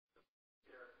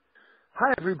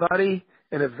Hi, everybody,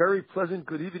 and a very pleasant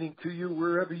good evening to you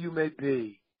wherever you may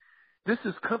be. This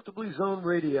is Comfortably Zone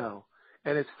Radio,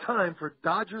 and it's time for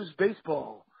Dodgers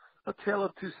Baseball, a tale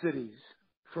of two cities,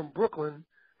 from Brooklyn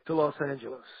to Los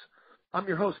Angeles. I'm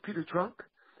your host, Peter Trunk,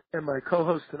 and my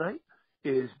co-host tonight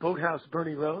is Boathouse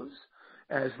Bernie Rose,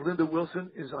 as Linda Wilson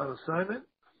is on assignment.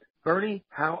 Bernie,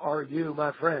 how are you,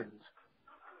 my friend?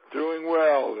 Doing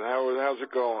well. How's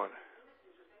it going?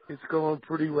 It's going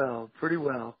pretty well, pretty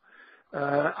well.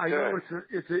 I know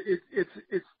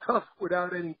it's tough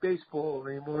without any baseball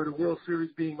anymore. The World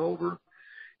Series being over,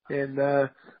 and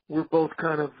we're both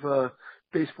kind of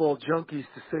baseball junkies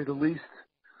to say the least.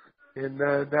 And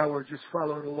now we're just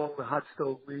following along the hot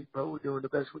stove league, but we're doing the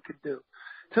best we can do.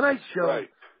 Tonight's show, right.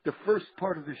 The first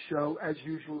part of the show, as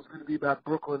usual, is going to be about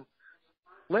Brooklyn.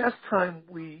 Last time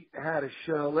we had a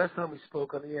show, last time we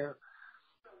spoke on the air,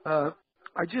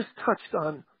 I just touched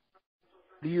on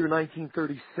the year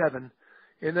 1937.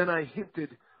 And then I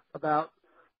hinted about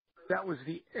that was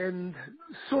the end,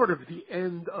 sort of the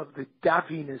end of the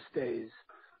daffiness days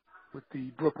with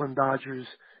the Brooklyn Dodgers.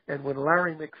 And when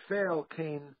Larry MacPhail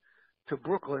came to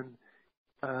Brooklyn,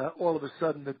 all of a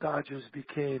sudden the Dodgers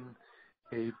became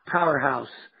a powerhouse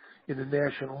in the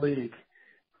National League.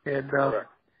 And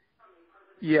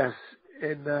yes,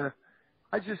 and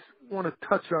I just want to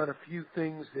touch on a few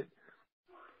things that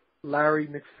Larry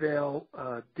MacPhail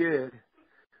did.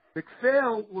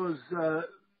 MacPhail was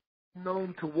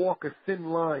known to walk a thin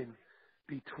line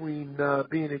between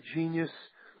being a genius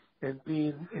and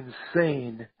being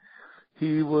insane.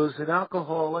 He was an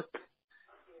alcoholic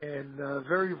and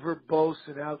very verbose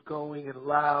and outgoing and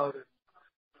loud.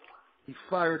 He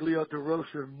fired Leo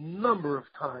DeRocher a number of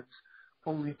times,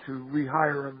 only to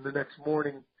rehire him the next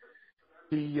morning.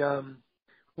 He,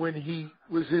 when he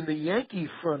was in the Yankee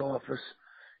front office,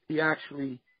 he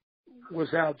actually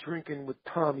was out drinking with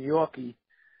Tom Yawkey,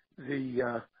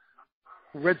 the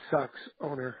Red Sox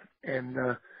owner, and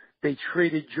they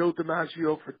traded Joe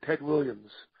DiMaggio for Ted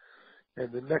Williams.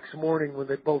 And the next morning, when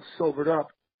they both sobered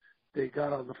up, they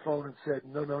got on the phone and said,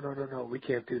 no, we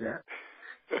can't do that.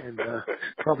 And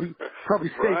probably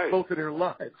saved both of their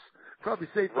lives. Probably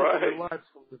saved both of their lives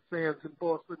from the fans in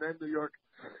Boston and New York.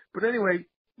 But anyway,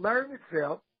 Larry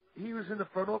MacPhail, he was in the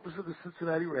front office of the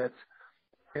Cincinnati Reds,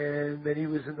 and then he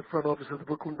was in the front office of the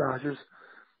Brooklyn Dodgers.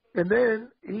 And then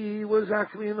he was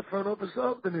actually in the front office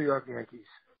of the New York Yankees.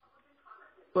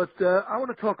 But I want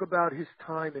to talk about his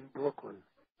time in Brooklyn.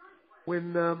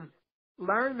 When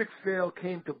Larry MacPhail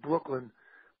came to Brooklyn,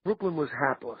 Brooklyn was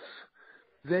hapless.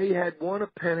 They had won a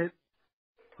pennant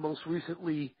most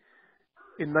recently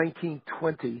in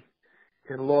 1920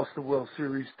 and lost the World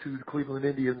Series to the Cleveland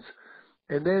Indians.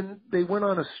 And then they went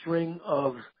on a string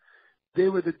of they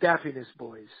were the daffiness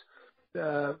boys.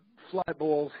 Fly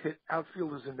balls hit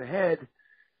outfielders in the head,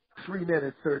 3 men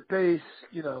at third base.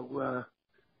 You know,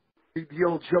 the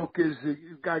old joke is the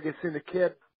guy gets in a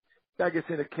cab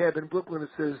in Brooklyn and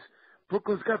says,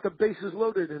 Brooklyn's got the bases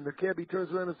loaded, and the cabbie turns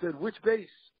around and said, which base?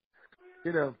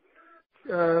 You know,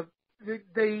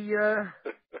 they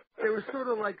were sort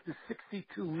of like the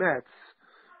 62 Mets,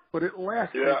 but it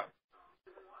lasted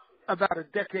about a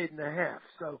decade and a half.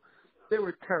 So they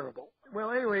were terrible.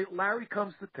 Well, anyway, Larry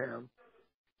comes to town,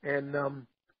 and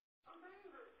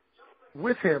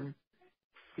with him,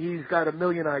 he's got a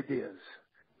million ideas.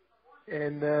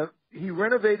 And he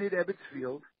renovated Ebbets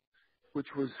Field, which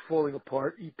was falling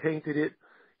apart. He painted it.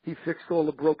 He fixed all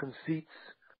the broken seats.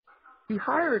 He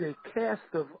hired a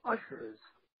cast of ushers.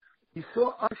 He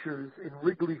saw ushers in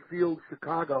Wrigley Field,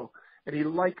 Chicago, and he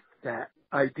liked that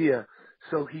idea.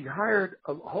 So he hired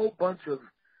a whole bunch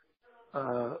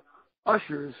of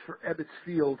ushers for Ebbets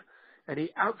Field, and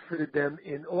he outfitted them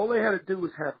in, all they had to do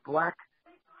was have black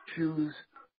shoes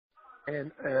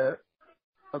and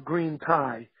a green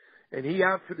tie, and he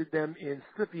outfitted them in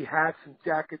spiffy hats and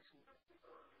jackets and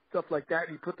stuff like that,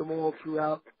 and he put them all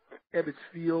throughout Ebbets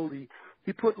Field.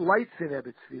 He put lights in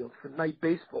Ebbets Field for night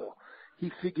baseball.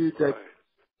 He figured that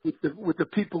with the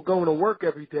people going to work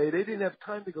every day, they didn't have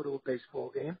time to go to a baseball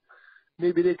game.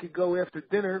 Maybe they could go after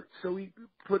dinner, so he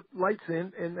put lights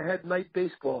in and had night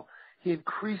baseball. He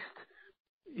increased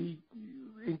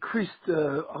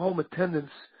home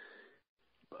attendance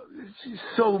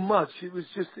so much; it was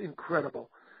just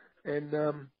incredible. And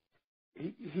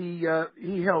he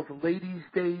held ladies'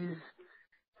 days.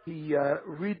 He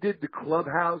redid the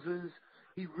clubhouses.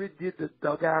 He redid the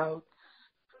dugouts.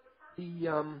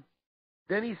 Then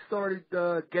he started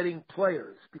getting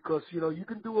players because you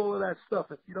can do all of that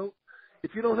stuff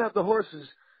if you don't have the horses,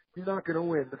 you're not going to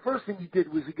win. The first thing he did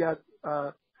was he got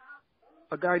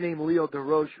a guy named Leo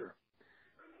DeRocher,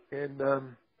 and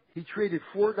he traded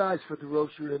 4 guys for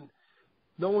DeRocher, and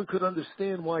no one could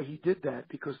understand why he did that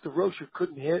because DeRocher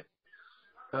couldn't hit.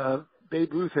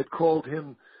 Babe Ruth had called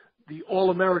him the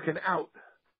All-American out.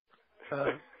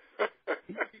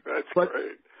 That's but,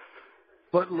 great.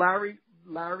 But Larry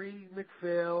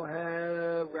MacPhail had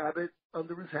a rabbit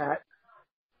under his hat,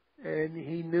 and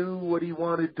he knew what he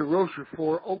wanted DeRocher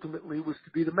for ultimately was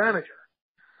to be the manager.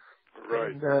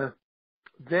 Right. And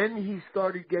then he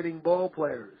started getting ball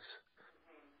players.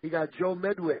 He got Joe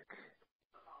Medwick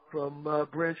from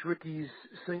Branch Rickey's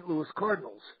St. Louis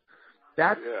Cardinals.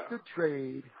 That's the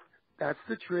trade. That's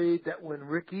the trade that when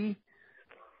Rickey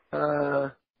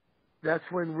asked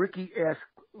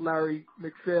Larry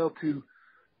MacPhail to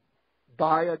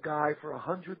buy a guy for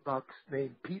 $100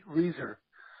 named Pete Reeser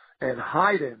and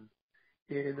hide him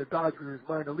in the Dodgers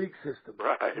minor league system.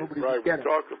 Right, Nobody right. would get We it.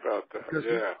 talked about that. Because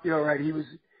Yeah.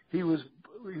 he was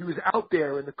out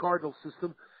there in the Cardinal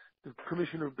system. The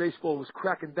commissioner of baseball was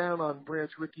cracking down on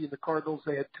Branch Rickey and the Cardinals.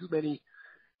 They had too many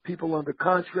people under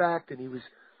contract, and he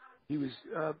was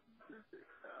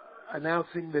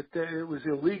announcing that it was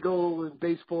illegal in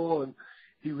baseball, and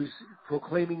he was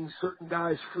proclaiming certain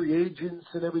guys free agents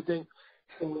and everything.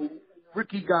 So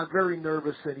Rickey got very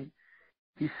nervous, and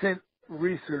he sent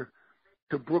Reeser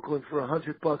to Brooklyn for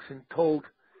 $100 and told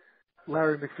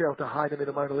Larry MacPhail to hide him in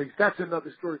the minor leagues. That's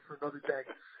another story for another day.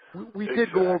 We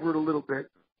did go over it a little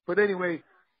bit. But anyway,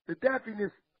 the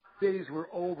Daffiness days were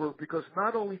over because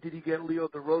not only did he get Leo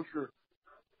DeRocher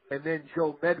and then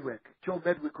Joe Medwick. Joe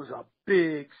Medwick was a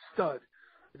big stud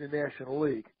in the National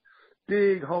League.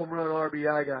 Big home run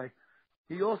RBI guy.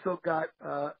 He also got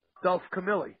Dolph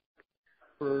Camilli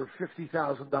for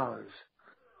 $50,000.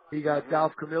 He got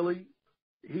Dolph Camilli.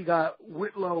 He got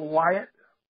Whitlow Wyatt.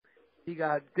 He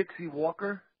got Dixie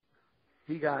Walker.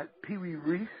 He got Pee Wee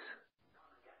Reese.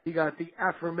 He got the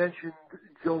aforementioned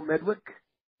Joe Medwick.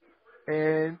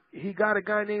 And he got a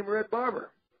guy named Red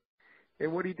Barber.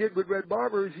 And what he did with Red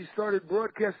Barber is he started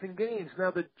broadcasting games.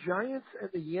 Now, the Giants and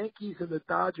the Yankees and the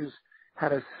Dodgers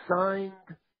had a signed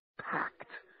pact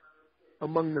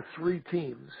among the 3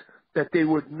 teams that they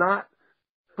would not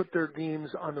put their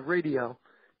games on the radio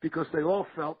because they all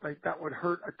felt like that would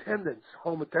hurt attendance,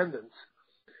 home attendance.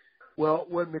 Well,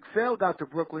 when MacPhail got to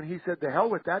Brooklyn, he said, to hell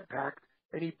with that pact,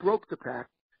 and he broke the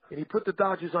pact, and he put the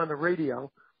Dodgers on the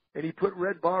radio, and he put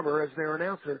Red Barber as their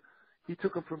announcer. He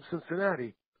took him from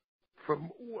Cincinnati, from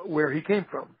where he came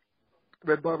from.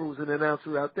 Red Barber was an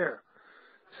announcer out there.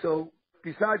 So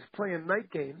besides playing night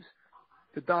games,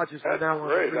 the Dodgers are now on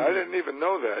the radio. That's great. I didn't even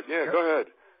know that. Yeah, go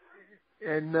ahead.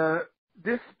 And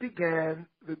this began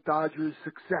the Dodgers'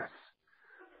 success,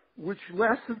 which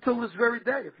lasts until this very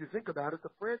day. If you think about it, the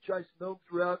franchise known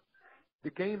throughout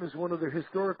the game is one of the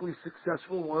historically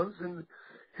successful ones in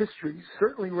history,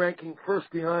 certainly ranking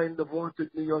first behind the vaunted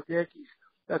New York Yankees.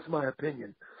 That's my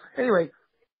opinion. Anyway,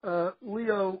 Larry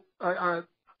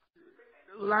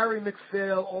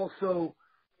MacPhail also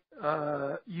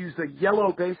used a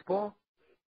yellow baseball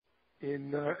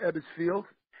in Ebbets Field.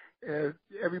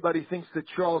 Everybody thinks that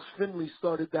Charles Finley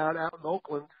started that out in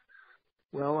Oakland.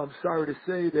 Well, I'm sorry to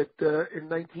say that in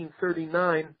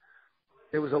 1939,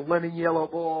 there was a lemon yellow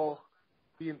ball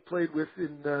being played with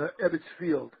in Ebbets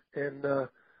Field. And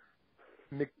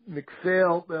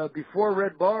MacPhail, before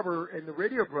Red Barber and the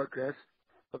radio broadcast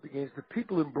of the games, the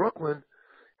people in Brooklyn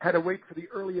had to wait for the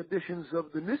early editions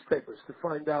of the newspapers to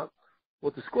find out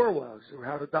what the score was or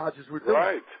how the Dodgers were doing.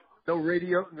 Right. No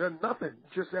radio, nothing.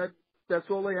 That's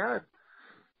all they had.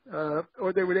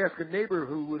 Or they would ask a neighbor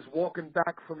who was walking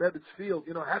back from Ebbets Field,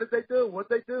 how did they do? What'd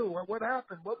they do? What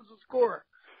happened? What was the score?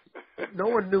 No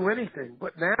one knew anything.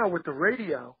 But now with the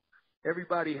radio,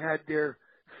 everybody had their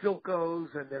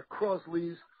Philcos and their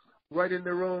Crosleys right in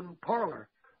their own parlor.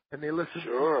 And they listened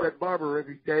to Red Barber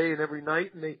every day and every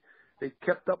night, and they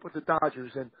kept up with the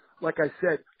Dodgers. And like I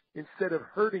said, instead of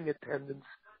hurting attendance,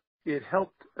 it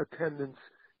helped attendance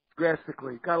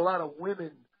drastically. Got a lot of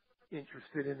women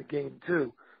interested in the game,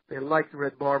 too. They liked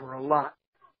Red Barber a lot.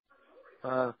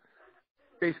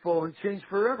 Baseball had changed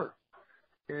forever.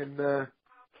 And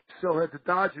so had the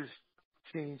Dodgers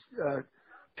changed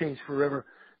forever.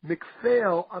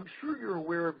 MacPhail, I'm sure you're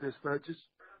aware of this, but I'll just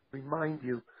remind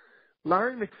you,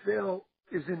 Larry MacPhail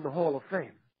is in the Hall of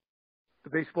Fame, the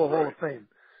Baseball Hall of Fame.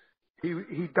 He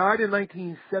died in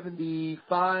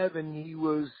 1975, and he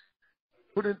was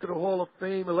put into the Hall of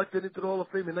Fame, elected into the Hall of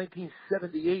Fame in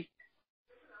 1978.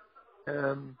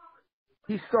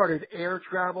 He started air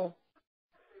travel.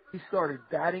 He started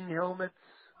batting helmets.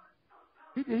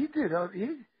 He did.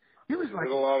 He was like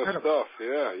did a lot of stuff.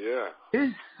 Yeah.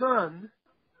 His son,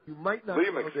 you might not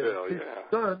know this, his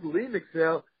son, Lee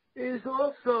MacPhail, is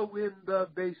also in the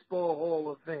Baseball Hall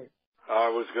of Fame. I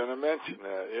was going to mention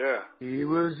that, yeah. He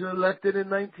was elected in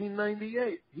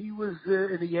 1998. He was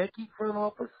in the Yankee front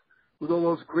office with all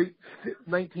those great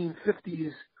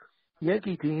 1950s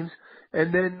Yankee teams,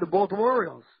 and then the Baltimore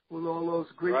Orioles with all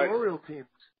those great Oriole teams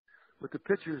with the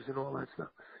pitchers and all that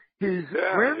stuff. His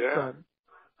grandson,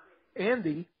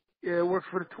 Andy, works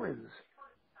for the Twins.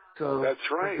 So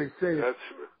that's right. As they say, that is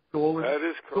correct.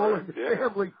 It's all in the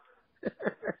family.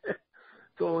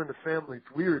 It's all in the family.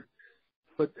 It's weird.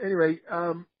 But anyway,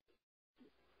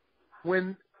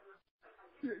 when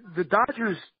the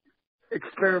Dodgers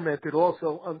experimented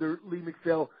also under Lee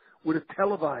MacPhail with a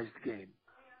televised game.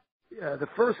 The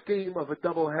first game of a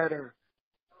doubleheader,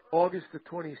 August the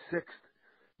 26th,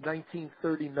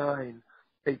 1939,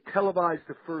 they televised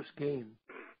the first game.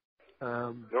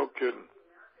 No kidding.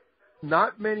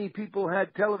 Not many people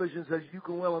had televisions, as you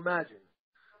can well imagine.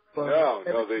 But no,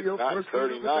 they not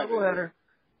 39.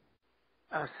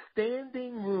 A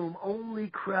standing room only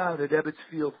crowd at Ebbets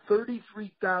Field,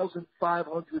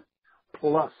 33,500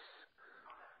 plus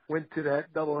went to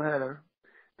that doubleheader.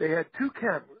 They had two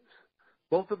cameras,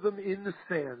 both of them in the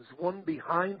stands, one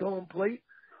behind home plate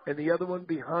and the other one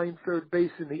behind third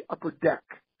base in the upper deck.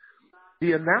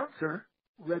 The announcer,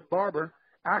 Red Barber,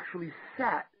 actually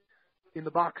sat in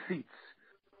the box seats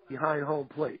behind home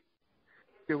plate.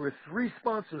 There were three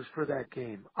sponsors for that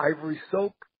game: Ivory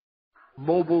Soap,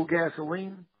 Mobil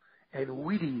Gasoline, and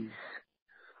Wheaties.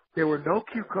 There were no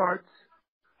cue cards.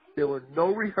 There were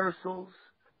no rehearsals.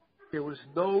 There was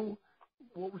no,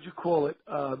 what would you call it,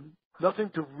 nothing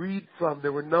to read from.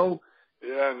 There were no...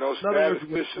 Yeah, no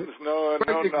statisticians, no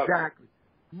nothing. Exactly.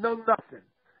 No nothing.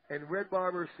 And Red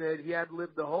Barber said he had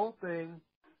lived the whole thing.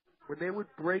 When they would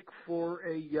break for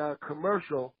a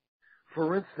commercial,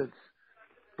 for instance,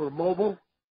 for Mobil,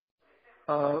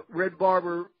 Red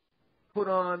Barber put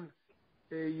on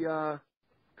a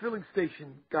filling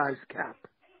station guy's cap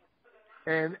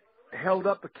and held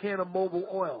up a can of Mobil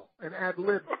oil and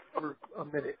ad-libbed for a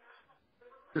minute.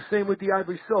 The same with the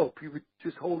Ivory Soap. He would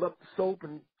just hold up the soap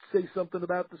and say something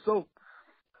about the soap.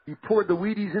 He poured the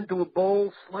Wheaties into a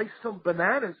bowl, sliced some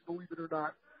bananas, believe it or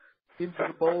not, into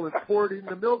the bowl and poured in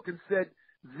the milk and said,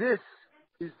 "This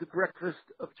is the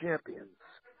breakfast of champions."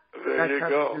 There you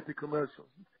go. He did the commercials.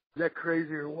 Is that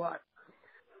crazy or what?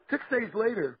 6 days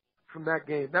later from that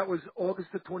game, that was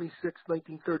August the 26th,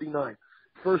 1939.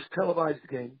 First televised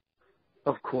game,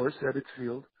 of course, at Ebbets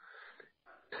Field.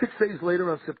 6 days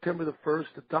later, on September the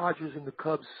 1st, the Dodgers and the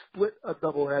Cubs split a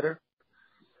doubleheader.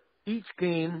 Each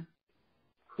game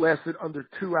lasted under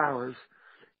 2 hours.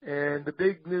 And the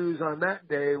big news on that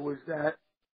day was that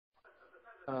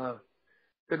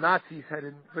the Nazis had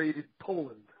invaded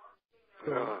Poland.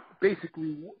 So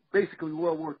basically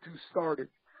World War II started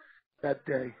that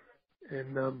day.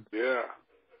 And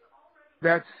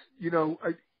that's,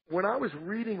 when I was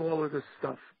reading all of this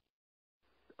stuff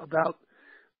about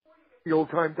the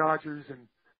old-time Dodgers and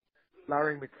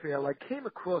Larry MacPhail, I came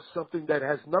across something that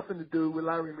has nothing to do with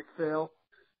Larry MacPhail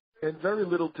and very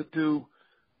little to do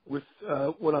with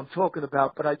what I'm talking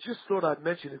about, but I just thought I'd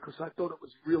mention it because I thought it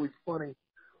was really funny.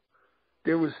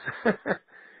 There was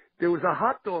there was a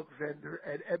hot dog vendor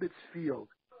at Ebbets Field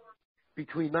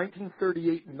between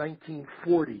 1938 and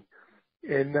 1940,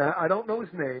 and I don't know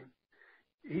his name.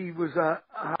 He was,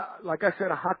 like I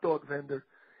said, a hot dog vendor,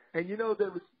 and they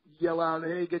would yell out,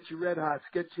 "Hey, get your Red Hots,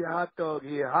 get your hot dog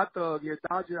here,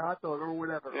 Dodger hot dog," or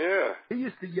whatever. Yeah. He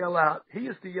used to yell out,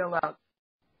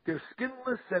 "They're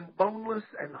skinless and boneless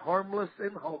and harmless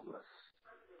and homeless.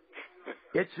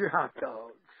 Get your hot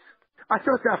dogs." I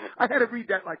thought that, I had to read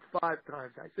that like 5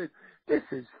 times. I said, this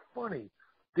is funny.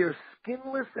 They're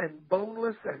skinless and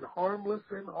boneless and harmless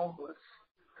and homeless.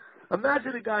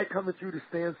 Imagine a guy coming through the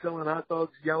stand selling hot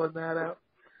dogs, yelling that out.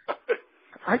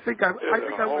 I think I would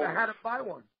have had to buy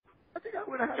one. I'm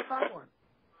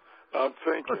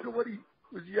thinking. Because of what he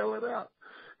was yelling out.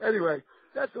 Anyway,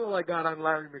 that's all I got on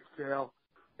Larry MacPhail.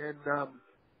 And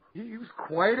he was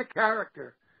quite a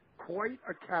character.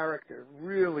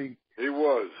 Really. He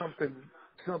was. Something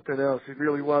else. He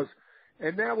really was.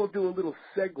 And now we'll do a little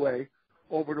segue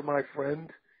over to my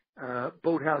friend,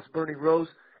 Boathouse Bernie Rose,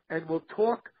 and we'll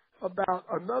talk about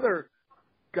another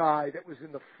guy that was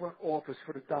in the front office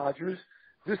for the Dodgers,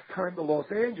 this time the Los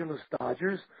Angeles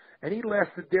Dodgers, and he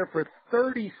lasted there for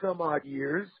 30-some-odd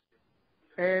years.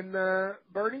 And,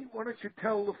 Bernie, why don't you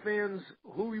tell the fans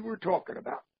who we were talking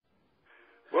about?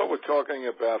 Well, we're talking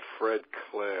about Fred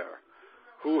Claire,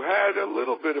 who had a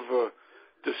little bit of a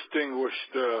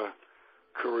distinguished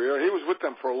career. He was with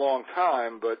them for a long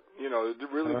time, but,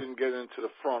 really didn't get into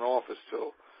the front office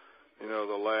till,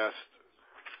 the last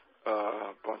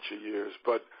bunch of years.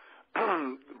 But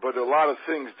but a lot of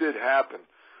things did happen.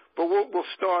 But we'll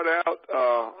start out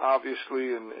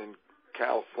obviously in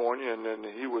California, and then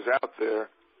he was out there.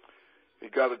 He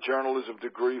got a journalism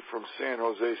degree from San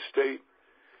Jose State,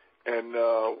 and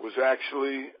was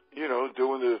actually,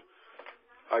 doing the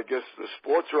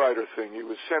sports writer thing. He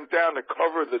was sent down to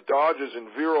cover the Dodgers in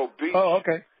Vero Beach. Oh,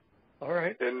 okay. All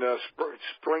right. In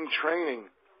spring training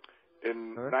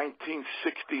in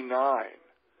 1969.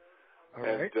 All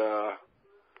right. And,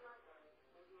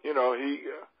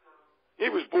 he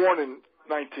was born in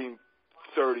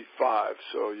 1935,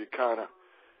 so you kind of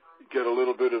get a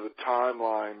little bit of the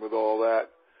timeline with all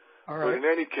that. All right. But in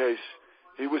any case,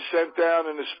 he was sent down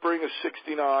in the spring of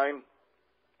 69,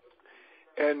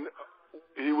 and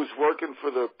he was working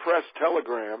for the Press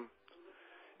Telegram,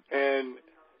 and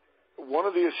one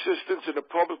of the assistants in the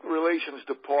public relations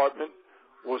department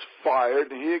was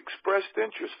fired, and he expressed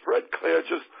interest. Fred Claire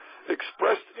just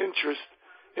expressed interest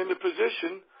in the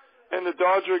position, and the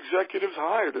Dodger executives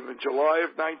hired him in July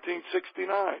of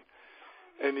 1969.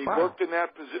 And he worked in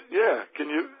that position. Yeah,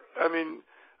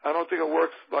 I don't think it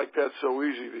works like that so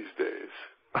easy these days.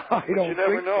 You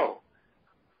never know.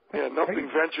 Yeah, nothing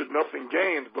ventured, nothing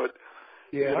gained, but,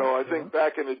 I think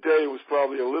back in the day it was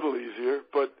probably a little easier,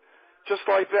 but just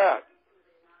like that.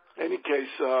 Any case,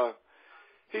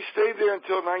 he stayed there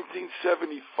until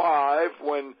 1975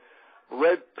 when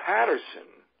Red Patterson,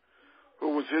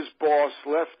 who was his boss,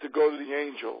 left to go to the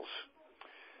Angels.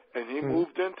 And he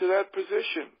moved into that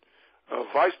position,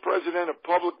 Vice President of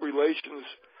Public Relations,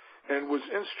 and was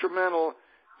instrumental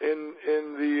in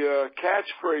the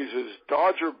catchphrases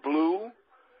Dodger Blue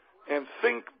and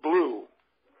Think Blue.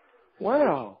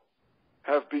 Wow.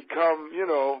 Have become,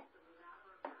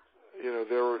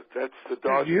 that's the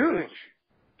Dodger huge. thing.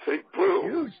 Think Blue.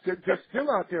 Huge. They're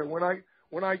still out there.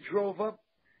 When I drove up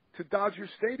to Dodger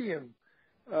Stadium,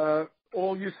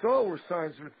 all you saw were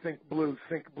signs with Think Blue,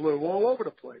 all over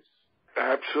the place.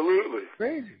 Absolutely.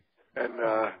 Crazy. And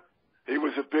he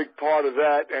was a big part of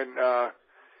that,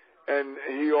 and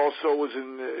he also was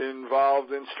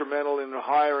involved, instrumental in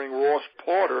hiring Ross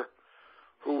Porter,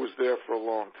 who was there for a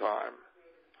long time.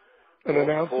 An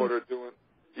announcer? Porter doing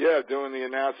the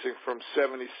announcing from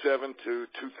 77 to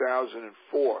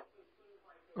 2004.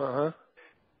 Uh-huh.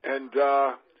 And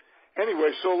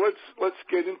anyway, so let's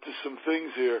get into some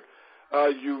things here.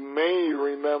 You may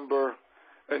remember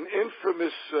an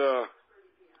infamous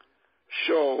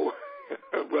show,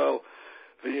 well,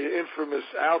 the infamous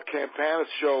Al Campanis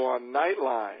show on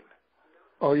Nightline.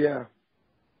 Oh, yeah.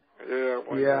 Yeah,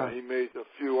 when he made a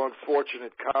few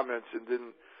unfortunate comments and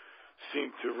didn't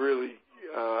seem to really,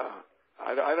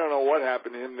 I don't know what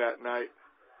happened to him that night.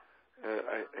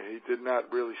 He did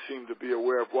not really seem to be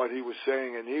aware of what he was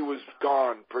saying, and he was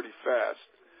gone pretty fast.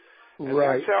 And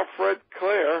that's how Fred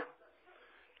Claire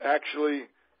actually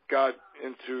got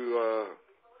into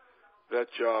that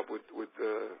job with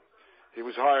he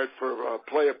was hired for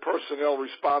player personnel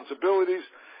responsibilities,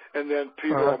 and then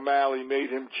Peter O'Malley made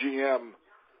him GM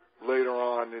later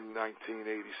on in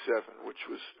 1987, which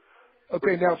was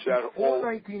now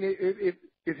before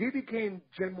if he became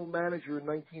general manager in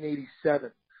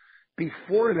 1987,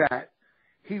 before that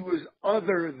he was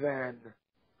other than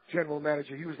general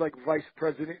manager. He was like vice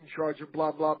president in charge of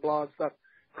blah blah blah and stuff.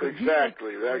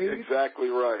 Exactly, that's exactly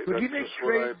right. Could he make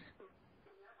trades?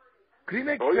 Could he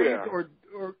make trades,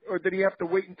 or did he have to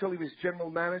wait until he was general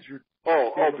manager?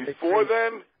 Before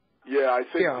then? Yeah, I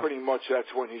think pretty much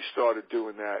that's when he started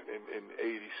doing that in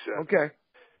 87. Okay.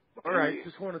 All right,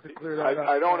 just wanted to clear that up.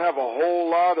 I don't have a whole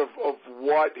lot of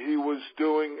what he was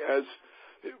doing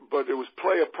but it was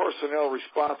player personnel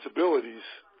responsibilities.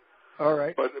 All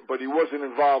right. But he wasn't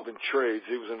involved in trades.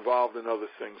 He was involved in other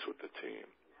things with the team.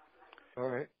 All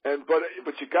right.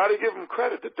 But you got to give him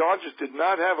credit. The Dodgers did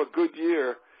not have a good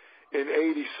year in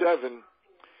 87,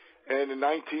 and in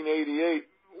 1988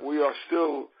 we are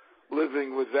still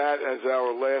living with that as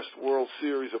our last World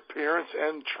Series appearance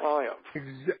and triumph.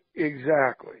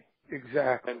 Exactly.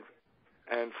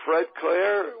 And Fred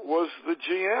Claire was the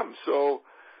GM, so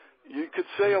you could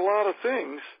say a lot of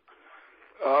things,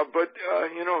 but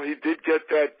he did get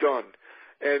that done,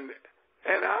 and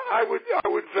I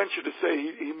would venture to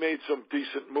say he made some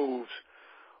decent moves,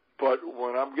 but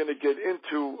what I'm going to get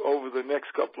into over the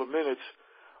next couple of minutes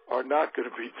are not going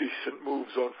to be decent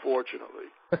moves, unfortunately.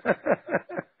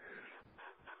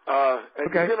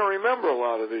 And you're going to remember a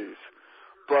lot of these,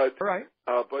 but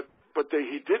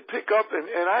he did pick up,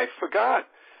 and I forgot.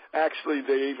 Actually,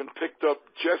 they even picked up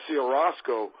Jesse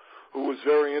Orozco, who was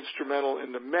very instrumental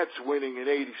in the Mets winning in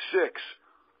 '86.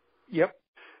 Yep.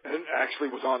 And actually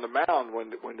was on the mound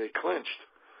when they clinched.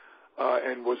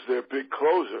 and was their big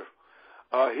closer.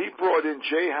 He brought in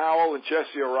Jay Howell and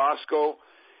Jesse Orozco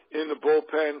in the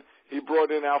bullpen. He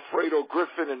brought in Alfredo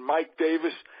Griffin and Mike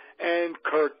Davis and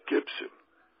Kirk Gibson,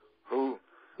 who,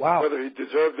 whether he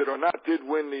deserved it or not, did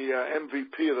win the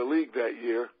MVP of the league that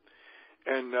year,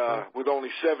 and with only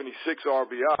 76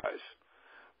 RBIs.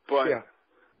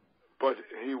 But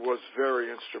he was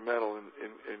very instrumental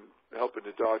in helping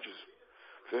the Dodgers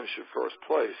finish in first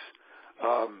place.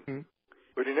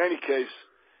 But in any case,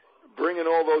 bringing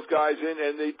all those guys in,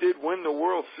 and they did win the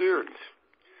World Series.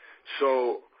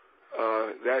 So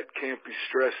that can't be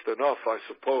stressed enough, I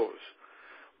suppose.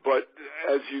 But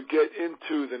as you get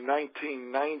into the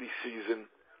 1990 season,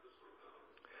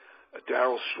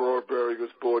 Darryl Strawberry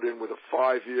was brought in with a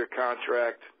 5-year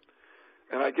contract,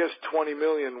 and I guess $20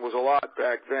 million was a lot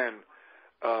back then.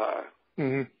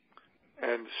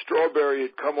 And Strawberry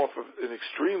had come off of an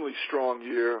extremely strong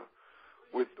year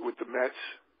with the Mets,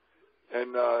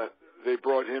 and they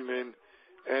brought him in.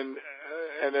 And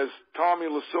as Tommy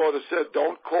Lasorda said,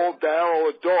 don't call Darryl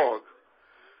a dog.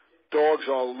 Dogs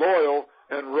are loyal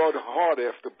and run hard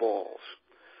after balls.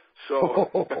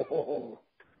 So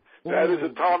that is a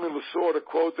Tommy Lasorda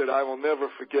quote that I will never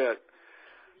forget.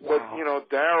 But, you know,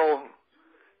 Darryl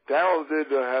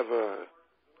did have a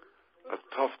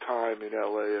tough time in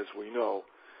L.A., as we know,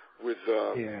 with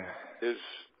his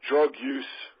drug use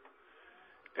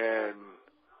and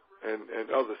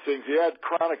other things. He had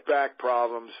chronic back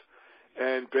problems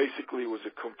and basically was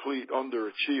a complete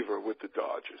underachiever with the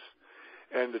Dodgers.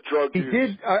 And the drug use. He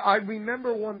did. I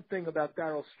remember one thing about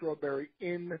Darryl Strawberry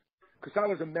because I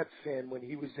was a Mets fan when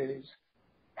he was in his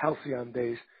halcyon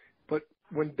days. But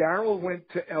when Darryl went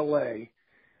to L.A.,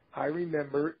 I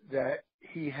remember that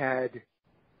he had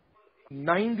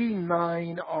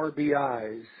 99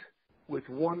 RBIs with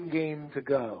one game to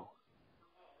go.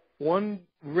 One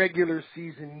regular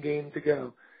season game to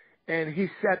go. And he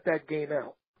sat that game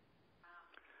out.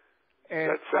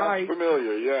 And that sounds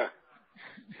familiar, yeah.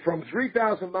 From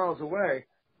 3,000 miles away,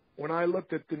 when I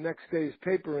looked at the next day's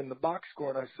paper in the box score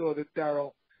and I saw that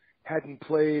Darryl hadn't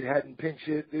played, hadn't pinched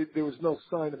hit, there was no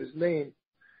sign of his name,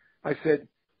 I said,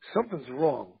 something's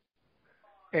wrong.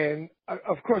 And,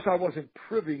 of course, I wasn't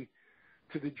privy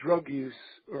to the drug use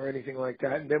or anything like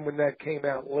that. And then when that came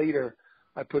out later,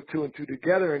 I put 2 and 2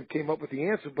 together and came up with the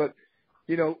answer. But,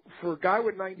 you know, for a guy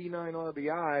with 99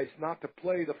 RBIs not to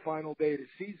play the final day of the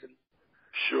season,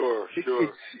 Sure.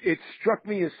 It struck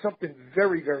me as something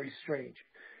very, very strange.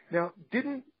 Now,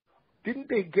 didn't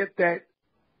they get that?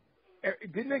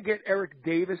 Didn't they get Eric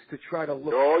Davis to try to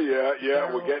look? Oh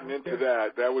yeah. We're getting into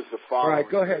that. That was the following. All right,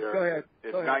 go ahead.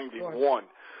 In '91,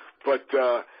 but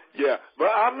but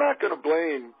I'm not going to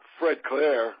blame Fred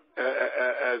Claire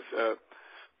as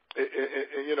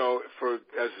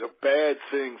as a bad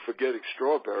thing for getting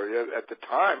Strawberry. At the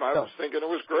time, I was thinking it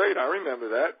was great. I remember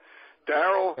that.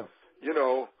 Darryl. You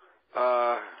know,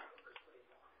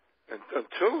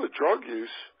 until the drug use,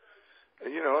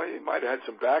 you know, he might have had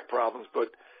some back problems, but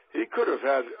he could have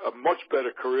had a much better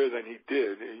career than he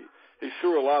did. He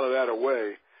threw a lot of that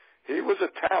away. He was a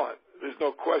talent. There's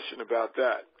no question about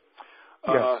that.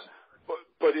 Yes.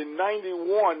 But in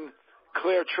 '91,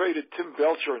 Claire traded Tim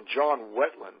Belcher and John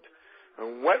Wetland.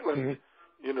 And Wetland,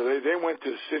 you know, they went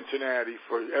to Cincinnati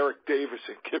for Eric Davis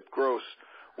and Kip Gross,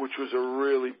 which was a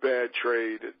really bad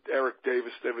trade. Eric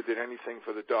Davis never did anything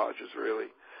for the Dodgers, really.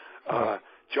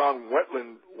 John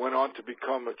Wetland went on to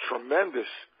become a tremendous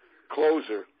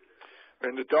closer,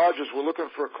 and the Dodgers were looking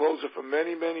for a closer for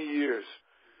many, many years.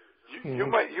 You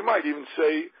might even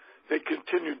say they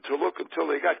continued to look until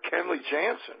they got Kenley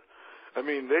Jansen. I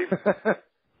mean,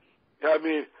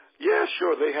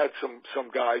 sure, they had some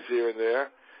guys here and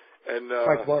there, and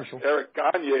Mike Marshall. Eric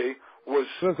Gagne was.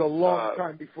 It was a long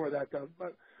time before that, though.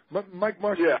 Mike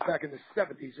Marshall was back in the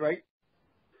 70s, right?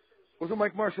 Wasn't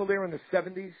Mike Marshall there in the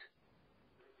 70s?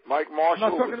 Mike Marshall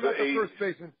I'm not talking was about the 80s. first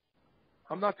baseman.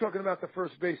 I'm not talking about the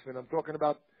first baseman. I'm talking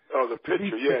about the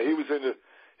pitcher. Yeah, he was in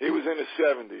the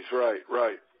 70s.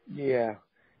 Right. Yeah.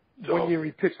 So, one year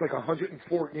he pitched like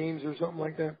 104 games or something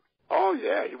like that. Oh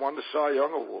yeah, he won the Cy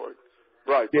Young Award.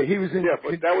 Right. Yeah, he was in. Yeah,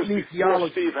 but that was before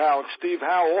Steve Howe. And Steve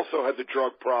Howe also had the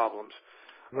drug problems.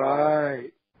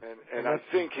 Right. And I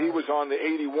think he was on the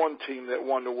 '81 team that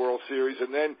won the World Series,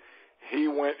 and then he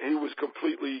was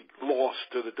completely lost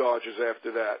to the Dodgers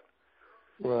after that.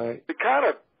 Right. It kind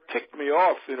of ticked me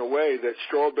off in a way that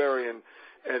Strawberry and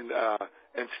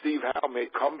Steve Howe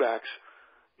made comebacks,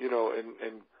 you know,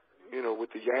 and you know,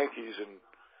 with the Yankees and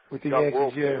with the got Yankees,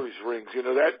 World Series rings. You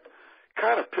know, that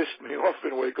kind of pissed me off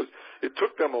in a way because it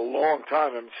took them a long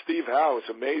time. I mean, Steve Howe, it's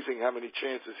amazing how many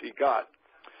chances he got.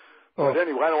 But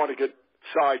anyway, I don't want to get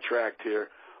sidetracked here.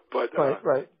 But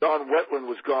right. Don Wetland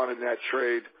was gone in that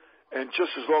trade. And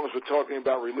just as long as we're talking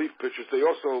about relief pitchers, they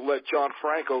also let John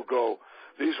Franco go.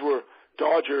 These were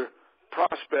Dodger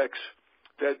prospects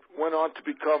that went on to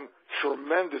become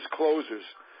tremendous closers,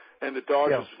 and the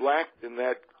Dodgers lacked in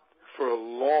that for a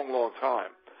long, long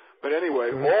time. But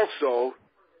anyway, also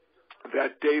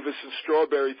that Davis and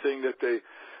Strawberry thing that they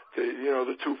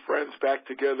the two friends back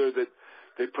together, that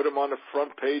they put them on the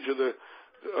front page of the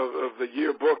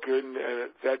yearbook, and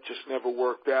that just never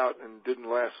worked out and didn't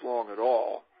last long at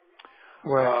all.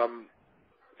 Right.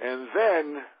 And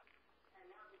then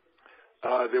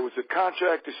there was a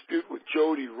contract dispute with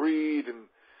Jody Reed, and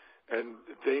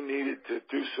they needed to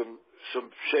do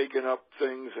some shaking up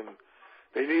things, and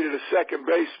they needed a second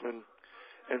baseman,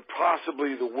 and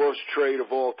possibly the worst trade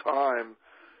of all time,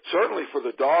 certainly for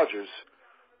the Dodgers,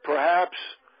 perhaps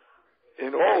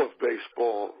in all of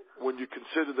baseball, when you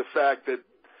consider the fact that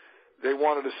they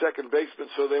wanted a second baseman,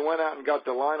 so they went out and got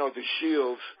Delino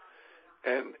DeShields,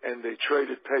 and they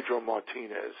traded Pedro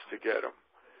Martinez to get him.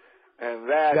 And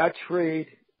that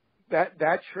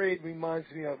trade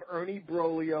reminds me of Ernie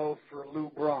Broglio for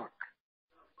Lou Brock.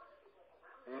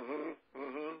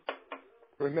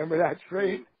 Remember that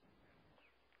trade?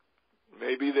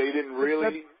 Maybe they didn't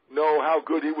really know how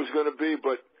good he was going to be,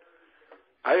 but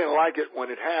I didn't like it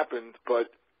when it happened, but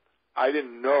I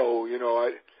didn't know,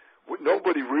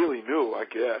 nobody really knew, I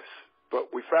guess.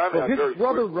 But we found out very quickly. His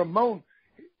brother Ramon,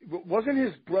 wasn't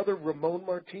his brother Ramon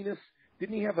Martinez?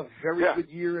 Didn't he have a very good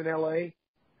year in L.A.?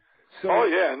 So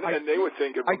and they were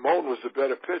thinking Ramon was the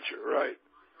better pitcher, right?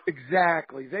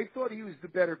 Exactly. They thought he was the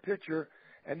better pitcher,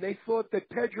 and they thought that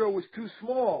Pedro was too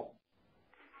small.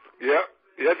 Yeah,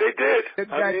 they did.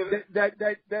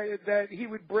 That he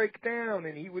would break down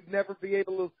and he would never be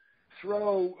able to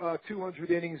throw 200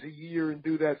 innings a year and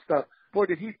do that stuff. Boy,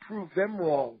 did he prove them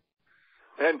wrong.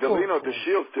 And Delino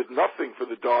DeShields did nothing for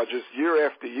the Dodgers year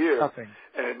after year. Nothing.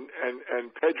 And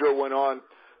Pedro went on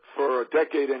for a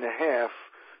decade and a half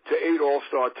to 8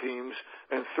 All-Star teams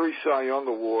and 3 Cy Young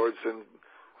awards and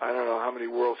I don't know how many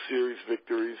World Series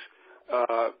victories.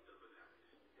 But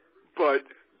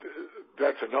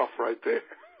that's enough right there.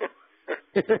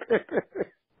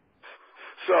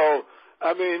 So,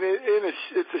 I mean,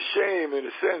 it's a shame in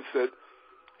a sense that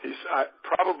he's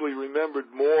probably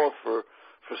remembered more for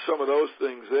some of those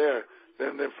things there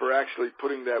than for actually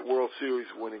putting that World Series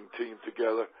winning team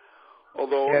together.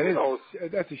 Although,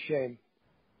 that's a shame.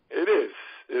 It is.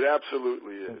 It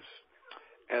absolutely is.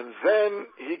 And then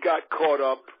he got caught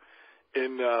up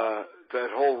in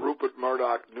that whole Rupert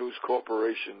Murdoch News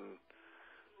Corporation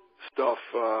stuff,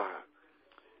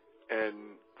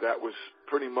 and that was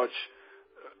pretty much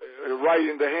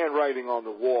the handwriting on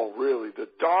the wall, really. The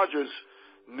Dodgers'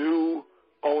 new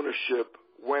ownership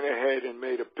went ahead and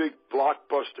made a big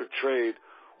blockbuster trade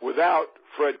without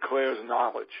Fred Claire's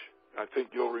knowledge. I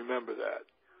think you'll remember that.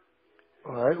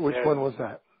 All right. Which one was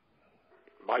that?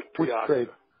 Mike Piazza. Which trade?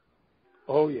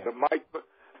 Oh, yeah.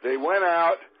 They went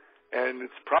out, and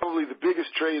it's probably the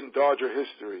biggest trade in Dodger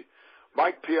history.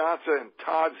 Mike Piazza and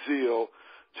Todd Zeile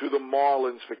to the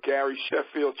Marlins for Gary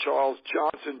Sheffield, Charles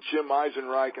Johnson, Jim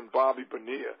Eisenreich, and Bobby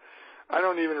Bonilla. I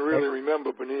don't even really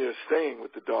remember Bonilla staying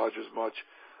with the Dodgers much.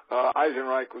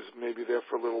 Eisenreich was maybe there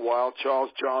for a little while.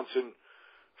 Charles Johnson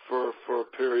for a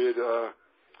period.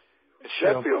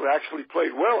 Sheffield actually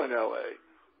played well in L.A.,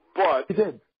 but he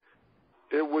did.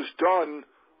 It was done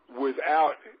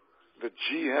without the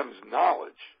GM's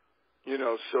knowledge,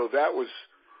 so that was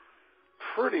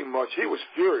pretty much, he was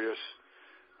furious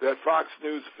that Fox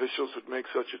News officials would make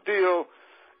such a deal,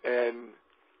 and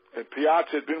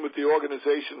Piazza had been with the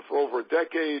organization for over a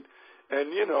decade,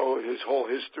 and, his whole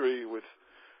history with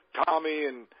Tommy,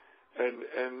 and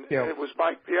it was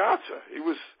Mike Piazza. He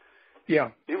was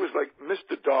like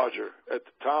Mr. Dodger at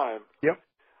the time. Yep.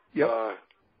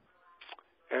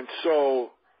 And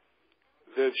so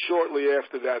then shortly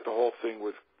after that, the whole thing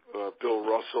with Bill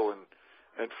Russell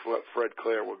and Fred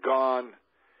Claire were gone,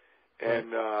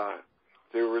 and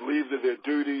they were relieved of their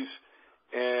duties.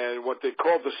 And what they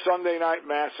called the Sunday Night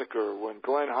Massacre, when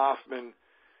Glenn Hoffman,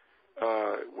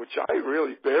 which I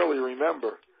really barely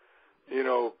remember,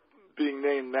 being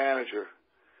named manager.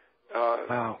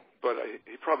 Wow. But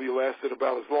he probably lasted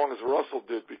about as long as Russell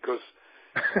did, because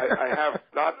I have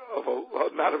not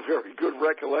a very good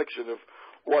recollection of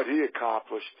what he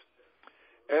accomplished.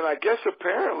 And I guess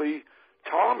apparently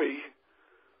Tommy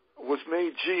was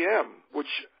made GM,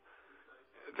 which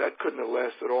that couldn't have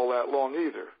lasted all that long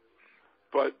either.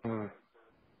 But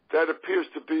that appears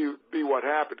to be what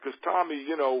happened, because Tommy,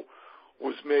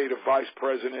 was made a vice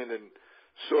president and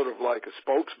sort of like a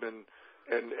spokesman,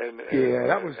 and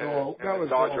that was all. That was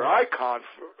Dodger all. icon,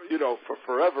 for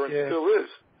forever, and still is.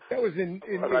 That was in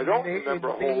But I don't remember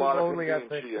a whole lot of him only, I being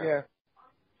think. GM.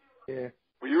 Yeah.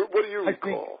 What do you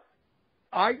recall?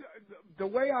 The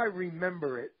way I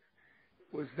remember it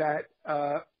was that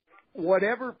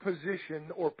whatever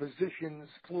position or positions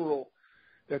plural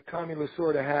that Tommy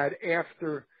Lasorda had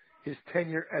after his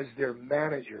tenure as their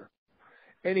manager,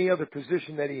 any other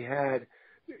position that he had,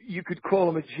 you could call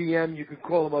him a GM, you could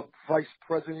call him a vice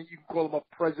president, you could call him a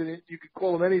president, you could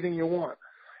call him anything you want.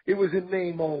 It was in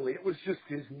name only. It was just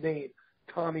his name,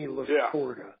 Tommy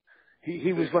Lasorda. Yeah.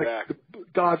 He was like the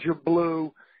Dodger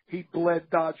Blue. He bled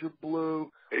Dodger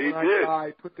Blue. He when did. I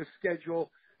died, put the schedule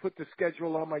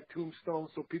on my tombstone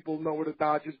so people know what the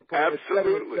Dodgers play,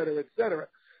 Absolutely. et cetera, et cetera.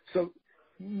 So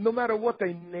no matter what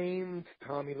they named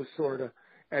Tommy Lasorda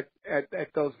at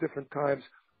those different times,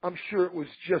 I'm sure it was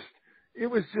just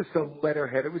a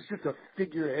letterhead. It was just a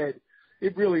figurehead.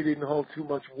 It really didn't hold too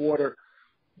much water.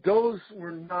 Those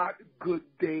were not good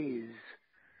days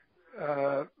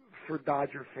for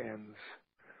Dodger fans.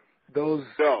 Those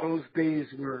days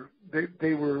were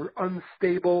they were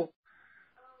unstable.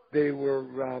 They were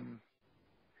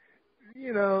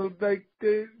like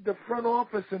the front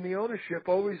office and the ownership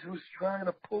always was trying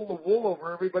to pull the wool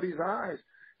over everybody's eyes.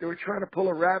 They were trying to pull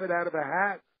a rabbit out of a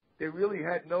hat. They really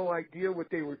had no idea what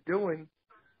they were doing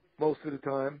most of the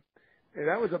time. And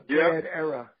that was a bad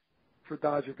era for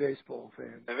Dodger baseball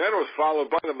fans. And then it was followed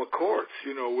by the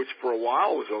McCourts, which for a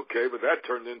while was okay, but that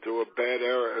turned into a bad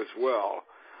era as well.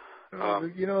 The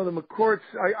McCourts,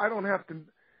 I don't have to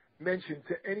mention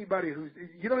to anybody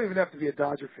you don't even have to be a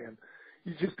Dodger fan.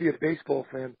 You just be a baseball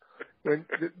fan. When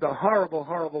the horrible,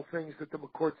 horrible things that the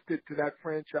McCourts did to that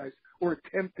franchise or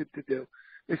attempted to do.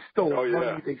 They stole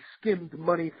money. They skimmed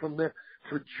money from there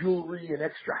for jewelry and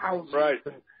extra houses. Right.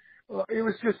 And, it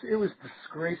was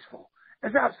disgraceful.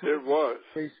 It's absolutely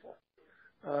disgraceful.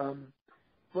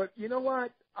 But you know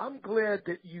what? I'm glad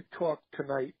that you talked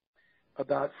tonight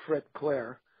about Fred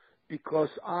Claire because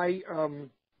I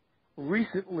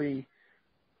recently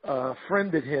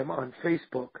friended him on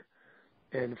Facebook,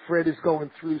 and Fred is going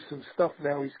through some stuff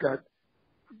now. He's got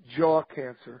jaw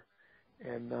cancer,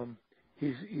 and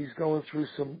he's going through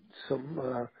some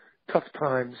tough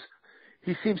times.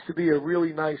 He seems to be a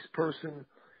really nice person,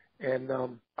 and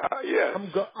yes.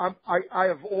 I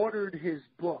have ordered his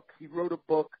book. He wrote a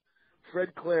book,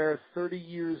 Fred Claire, 30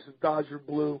 Years of Dodger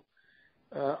Blue.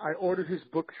 I ordered his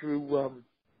book through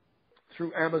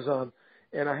Amazon,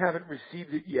 and I haven't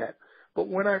received it yet. But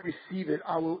when I receive it,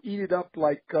 I will eat it up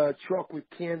like chocolate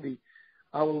candy.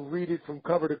 I will read it from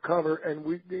cover to cover, and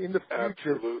in the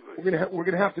future we're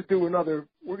gonna have to do another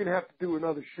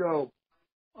show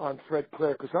on Fred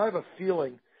Claire because I have a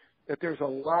feeling that there's a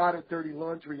lot of dirty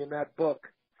laundry in that book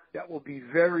that will be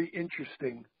very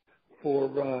interesting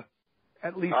for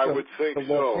at least the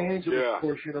Los Angeles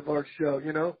portion of our show.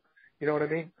 You know what I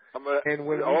mean? And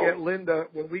when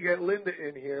we get Linda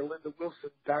in here, Linda Wilson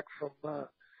back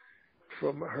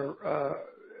from her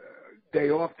day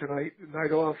off tonight,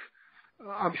 night off.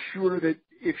 I'm sure that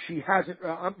if she hasn't,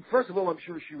 first of all, I'm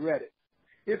sure she read it.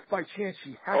 If by chance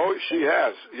she hasn't, she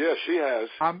has. Yes, she has.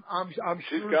 I'm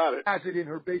She's sure got she has it in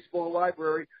her baseball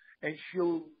library, and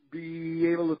she'll be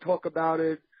able to talk about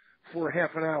it for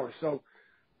half an hour. So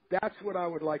that's what I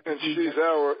would like to do. And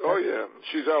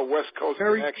she's our West Coast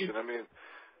connection. I mean,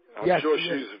 I'm sure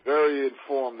she's very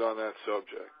informed on that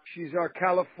subject. She's our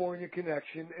California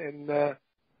connection, and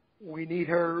we need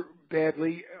her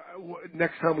badly.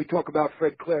 Next time we talk about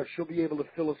Fred Claire, she'll be able to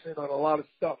fill us in on a lot of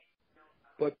stuff.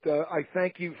 But I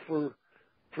thank you for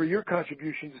your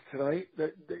contributions tonight.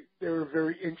 They were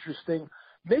very interesting.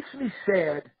 Makes me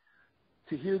sad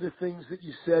to hear the things that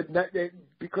you said,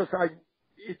 because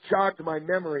it jogged my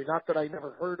memory. Not that I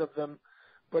never heard of them,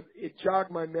 but it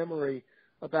jogged my memory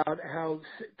about how,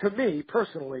 to me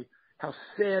personally, how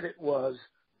sad it was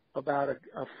about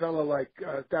a fellow like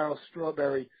Darryl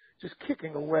Strawberry just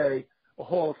kicking away a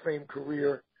Hall of Fame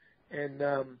career, and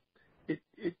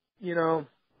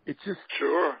it's just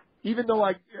even though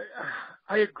I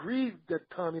agree that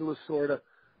Tommy Lasorda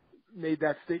made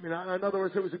that statement. In other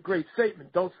words, it was a great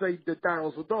statement. Don't say that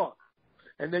Darryl's a dog,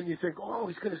 and then you think, oh,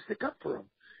 he's going to stick up for him,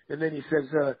 and then he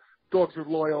says dogs are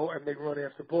loyal and they run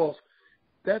after balls.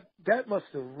 That must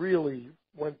have really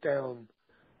went down.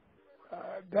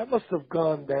 That must have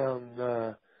gone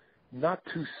down not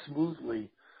too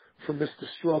smoothly for Mr.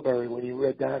 Strawberry when he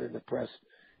read that in the press.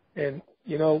 And,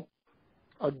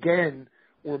 again,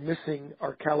 we're missing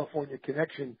our California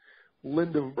connection.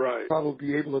 Linda will probably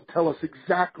be able to tell us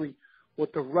exactly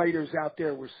what the writers out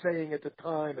there were saying at the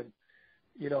time. And,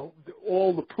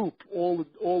 all the poop, all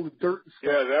the dirt and stuff.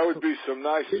 Yeah, that would be some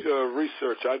nice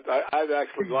research. I'd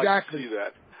actually like to see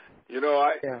that.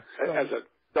 As a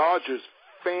Dodgers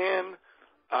fan,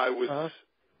 I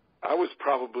was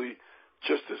probably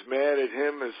just as mad at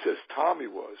him as Tommy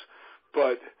was,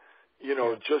 but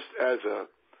just as a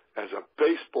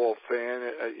baseball fan,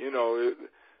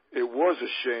 it was a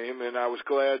shame, and I was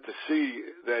glad to see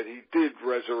that he did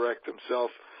resurrect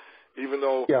himself, even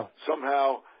though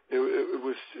somehow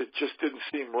it just didn't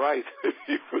seem right.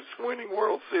 He was winning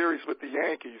World Series with the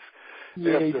Yankees.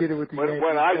 Yeah, he did it with the Yankees.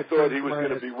 When I thought he was going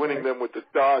to be winning them with the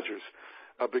Dodgers,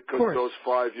 because those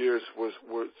 5 years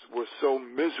were so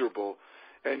miserable,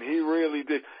 and he really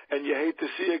did. And you hate to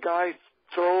see a guy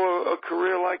throw a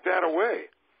career like that away.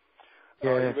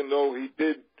 Even though he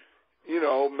did,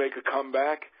 make a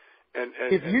comeback and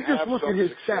if you just have look some at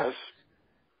his success.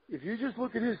 If you just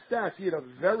look at his stats, he had a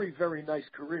very, very nice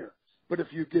career. But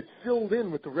if you get filled in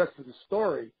with the rest of the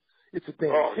story, it's a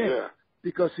damn shame. Yeah.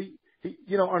 Because he,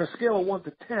 on a scale of 1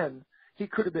 to 10, he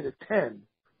could have been a 10,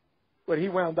 but he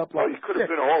wound up like he could have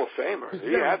been a Hall of Famer.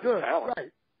 He had the talent.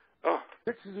 Right. Oh.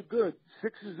 6 is a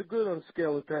good on a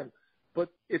scale of 10, but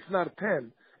it's not a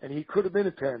 10, and he could have been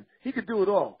a 10. He could do it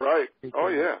all. Right.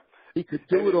 Yeah. He could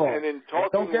do it all. And in talking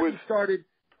don't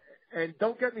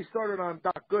get me started on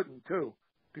Doc Gooden too,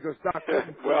 because Doc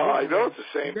Gooden. Well, I know it's the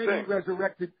same thing.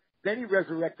 Then he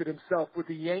resurrected himself with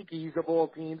the Yankees of all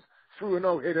teams, threw a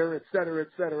no-hitter, et cetera, et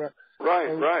cetera.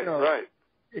 Right.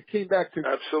 It came back to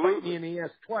absolutely bite me in the ass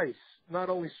twice. Not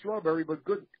only Strawberry, but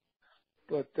Gooden.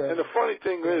 But and the funny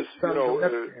thing is,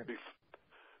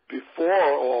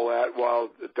 before all that, while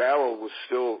Darryl was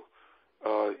still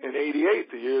in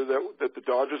 '88, the year that the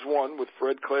Dodgers won with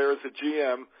Fred Claire as the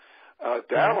GM,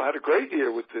 Darryl had a great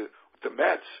year with the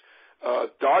Mets.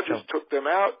 Dodgers took them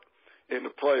out in the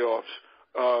playoffs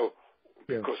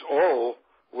because Oral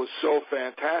was so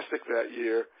fantastic that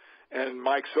year, and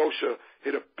Mike Scioscia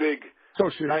hit a big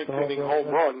ninth-inning home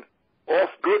run off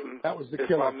Gooden, that was the if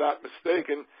killer. I'm not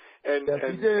mistaken. And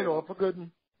he did, off of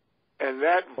Gooden. And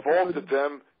that vaulted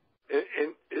them.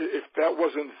 If that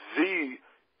wasn't the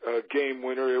game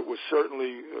winner, it was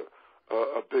certainly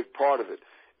a big part of it.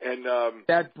 And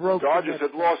that broke. Dodgers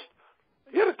had lost.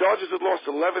 Yeah, the Dodgers had lost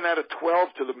 11 out of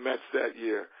 12 to the Mets that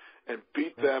year, and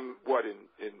beat them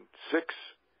in 6,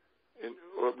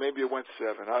 or maybe it went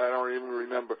 7. I don't even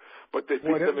remember. But they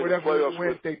beat them in the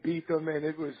playoffs. They beat them, and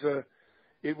it was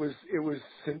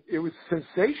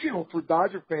sensational for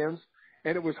Dodger fans,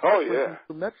 and it was heartbreaking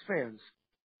for Mets fans.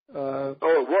 It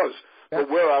was. But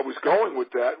where I was going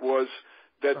with that was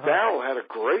that Darryl had a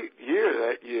great year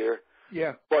that year.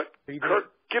 Yeah. But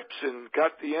Kirk Gibson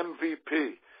got the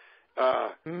MVP.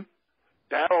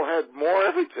 Darryl had more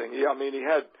everything. He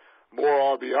had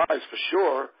more RBIs for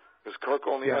sure, because Kirk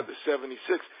only had the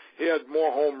 76. He had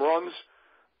more home runs.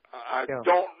 I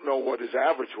don't know what his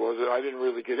average was. I didn't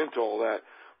really get into all that.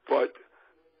 But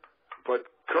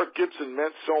Kirk Gibson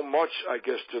meant so much, I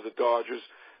guess, to the Dodgers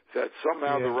that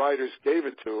somehow the writers gave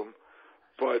it to him.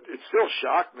 But it still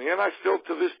shocked me, and I still,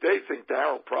 to this day, think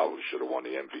Darryl probably should have won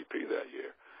the MVP that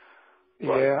year.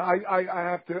 But, I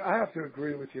have to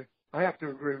agree with you.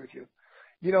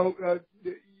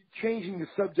 Changing the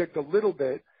subject a little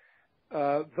bit,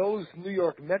 those New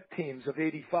York Met teams of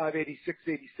 85, 86,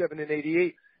 87, and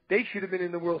 88, they should have been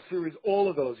in the World Series all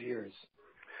of those years.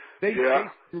 They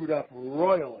screwed up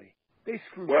royally. That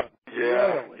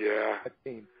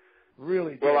team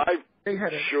really did. Well, they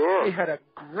had a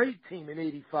great team in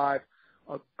 85,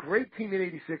 a great team in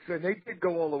 86, and they did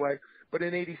go all the way. But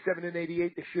in 87 and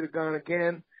 88, they should have gone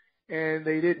again, and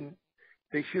they didn't.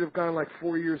 They should have gone like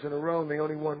 4 years in a row, and they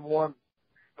only won 1.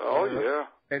 Oh, yeah.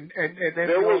 And then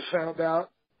we all found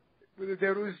out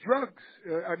there was drugs.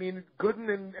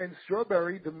 Gooden and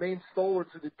Strawberry, the main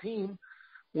stalwarts of the team,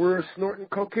 were snorting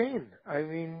cocaine.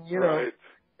 Right.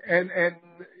 And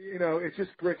it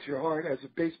just breaks your heart as a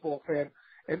baseball fan.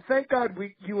 And thank God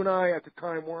you and I at the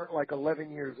time weren't like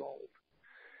 11 years old.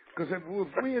 Because if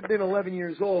we had been 11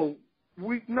 years old,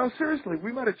 we might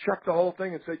have chucked the whole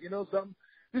thing and said, something,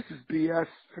 this is BS.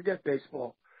 Forget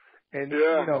baseball. And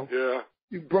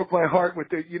you broke my heart with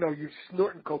you're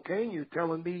snorting cocaine. You're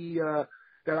telling me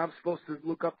that I'm supposed to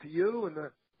look up to you, and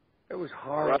it was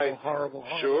horrible, horrible.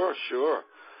 Sure.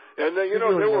 And then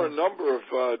there were a number of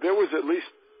there was at least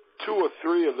 2 or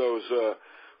 3 of those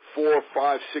 4,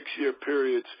 5, 6 year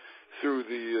periods through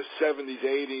the 70s,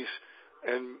 80s,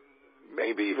 and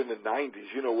maybe even the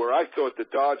 90s. Where I thought the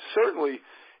Dodgers, certainly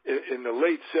in the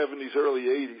late 70s, early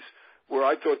 80s, where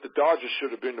I thought the Dodgers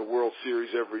should have been the World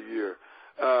Series every year.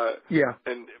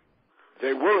 And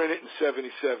they were in it in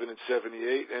 77 and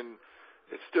 78, and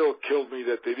it still killed me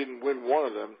that they didn't win one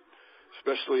of them,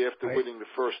 especially after winning the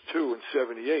first two in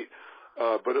 '78.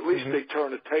 But at least they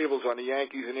turned the tables on the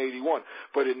Yankees in '81.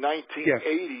 But in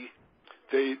 1980,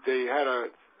 they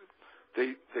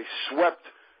swept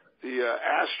the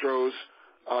Astros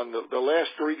on the last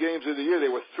three games of the year. They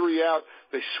were 3 out.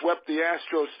 They swept the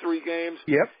Astros 3 games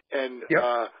and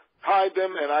tied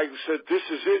them. And I said, "This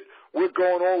is it. We're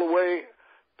going all the way."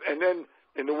 And then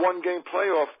in the one-game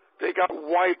playoff, they got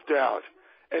wiped out.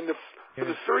 And for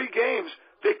the 3 games,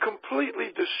 they completely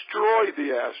destroyed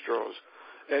the Astros.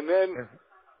 And then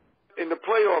in the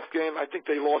playoff game, I think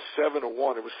they lost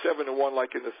 7-1. It was 7-1,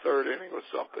 like in the third inning or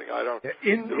something. I don't.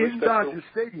 In Dodger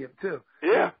Stadium too.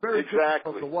 Yeah, very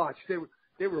exactly. difficult to watch.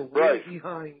 They were way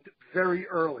behind very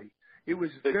early. It was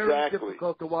very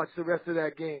difficult to watch the rest of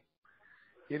that game.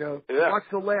 You know, watch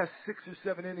the last 6 or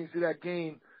 7 innings of that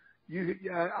game.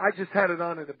 I just had it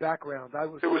on in the background.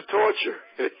 It was torture.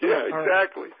 Yeah,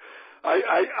 exactly.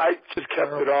 I just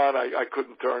kept it on. I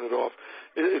couldn't turn it off.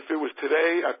 If it was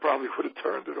today, I probably would have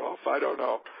turned it off. I don't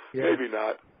know. Yeah. Maybe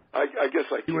not. I guess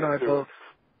I can't You and I do both. it.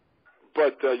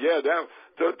 But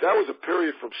that was a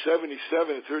period from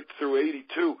 '77 through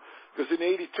 '82. Because in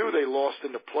 '82 they lost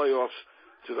in the playoffs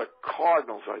to the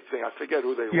Cardinals. I think I forget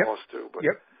who they lost to.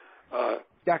 But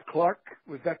Jack Clark,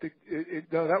 was that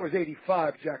no, that was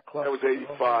 '85. Jack Clark. That was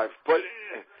 '85. But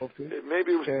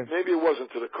maybe it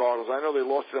wasn't to the Cardinals. I know they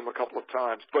lost to them a couple of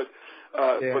times. But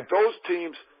those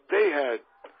teams, they had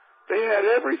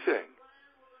everything.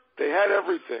 They had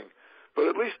everything. But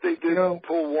at least they did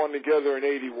pull one together in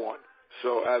 '81.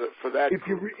 So for that,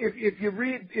 if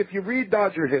you read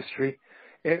Dodger history,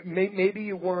 maybe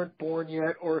you weren't born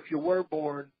yet, or if you were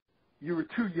born, you were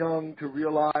too young to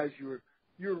realize you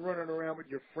were running around with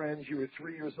your friends. You were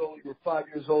 3 years old. You were 5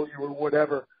 years old. You were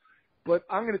whatever. But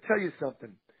I'm going to tell you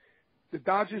something. The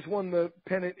Dodgers won the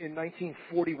pennant in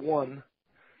 1941.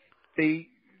 They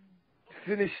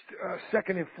finished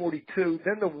second in '42.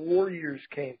 Then the Warriors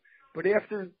came. But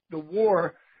after the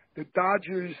war, the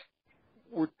Dodgers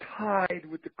were tied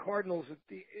with the Cardinals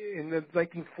in the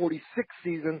 1946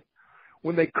 season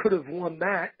when they could have won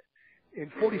that.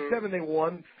 In '47 they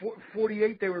won.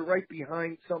 '48 they were right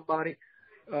behind somebody.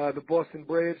 The Boston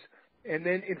Braves, and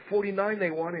then in '49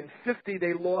 they won. In '50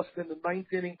 they lost in the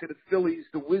 9th inning to the Phillies,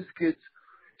 the Whiz Kids.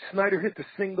 Snyder hit the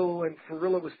single, and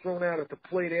Ferrilla was thrown out at the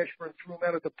plate. Ashburn threw him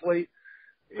out at the plate.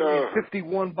 In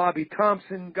 '51, Bobby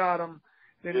Thompson got him.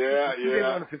 Then in '52 they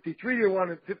won. In '53 they won.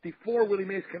 In '54, Willie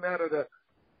Mays came out of the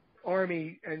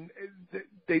Army, and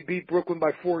they beat Brooklyn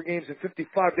by 4 games. In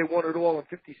 '55 they won it all. In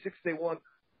 '56 they won,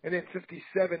 and then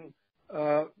 '57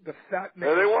 the Fat Man.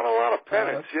 Yeah, they won a lot of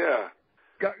pennants.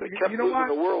 They kept losing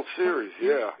the World Series,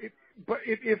 But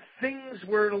if things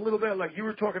were a little bit like you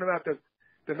were talking about the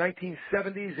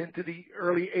 1970s into the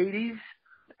early 80s,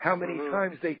 how many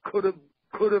times they could have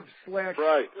slashed.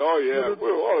 Right. Oh, yeah.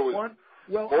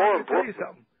 Well, I'm going to tell you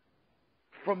something.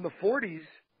 From the 40s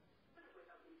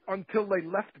until they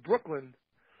left Brooklyn,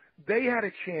 they had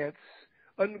a chance,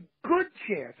 a good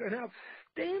chance, an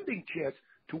outstanding chance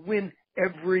to win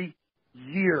every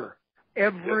year.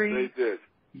 Every they did.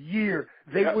 year.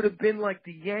 They would have been like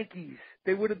the Yankees.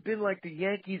 They would have been like the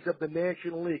Yankees of the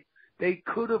National League. They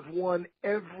could have won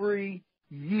every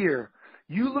year.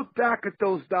 You look back at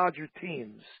those Dodger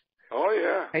teams. Oh,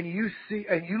 yeah. And you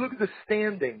look at the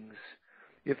standings.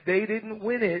 If they didn't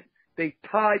win it, they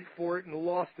tied for it and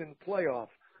lost in playoff.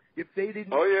 If they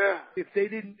didn't if they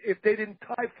didn't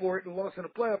tie for it and lost in a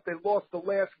playoff, they lost the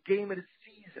last game of the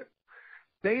season.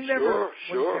 They never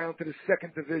went down to the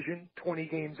second division, 20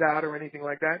 games out or anything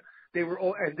like that. They were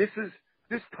all, and this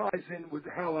ties in with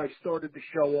how I started the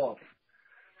show off.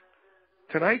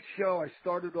 Tonight's show, I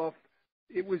started off,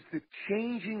 it was the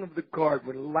changing of the guard.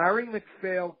 When Larry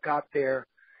MacPhail got there,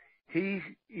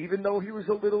 even though he was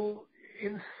a little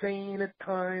insane at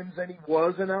times and he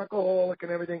was an alcoholic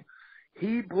and everything,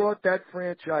 he brought that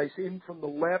franchise in from the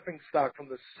laughingstock, from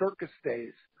the circus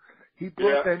days. He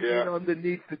brought them in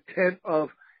underneath the tent of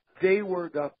they were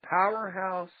the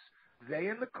powerhouse. They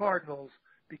and the Cardinals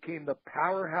became the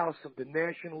powerhouse of the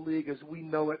National League as we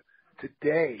know it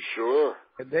today. Sure.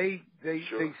 And they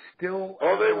still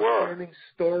they were standing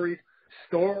storied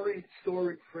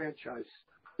franchise.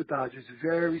 The Dodgers,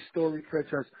 very storied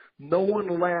franchise. No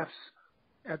one laughs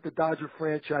at the Dodger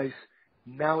franchise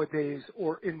nowadays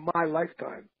or in my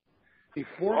lifetime.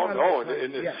 Before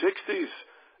in the 60s.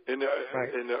 In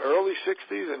the early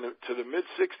 '60s and to the mid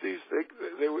 '60s,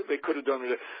 they could have done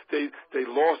it. They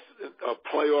lost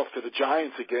a playoff to the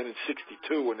Giants again in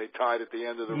 '62 when they tied at the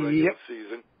end of the regular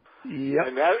season. Yep.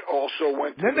 And that also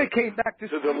went. Then they came back to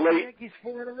the late Yankees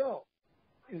 4 in a row.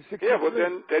 In '63. Yeah, but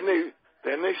then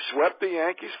Then they swept the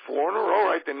Yankees 4 in a row,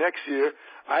 right? The next year,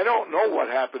 I don't know what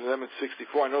happened to them in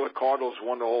 '64. I know the Cardinals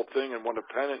won the whole thing and won the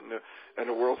pennant and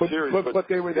the World Series. But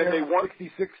they were there they won, in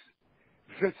 '66.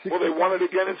 Well, they won it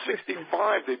again in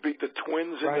 '65. They beat the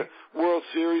Twins in the World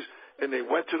Series, and they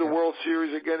went to the World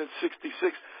Series again in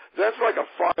 '66. That's like a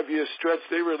 5-year stretch.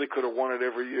 They really could have won it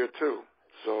every year too.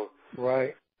 So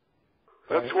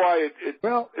that's why it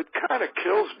kind of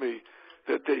kills me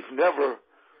that they've never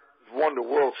won the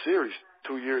World Series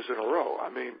 2 years in a row. I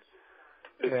mean,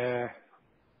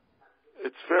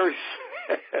 it's very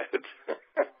sad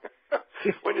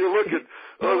when you look at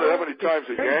how many times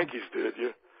the Yankees did.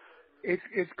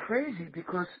 It's crazy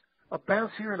because a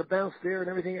bounce here and a bounce there and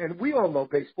everything, and we all know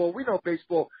baseball. We know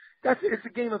baseball. It's a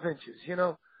game of inches, you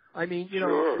know. I mean, you know,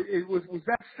 was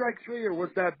that strike three or was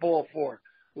that ball four?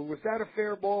 Well, was that a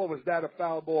fair ball? Or was that a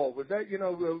foul ball? Was that, you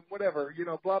know, whatever, you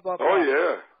know, blah blah blah. Oh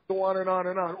yeah. Go on and on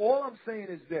and on. All I'm saying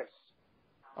is this.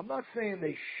 I'm not saying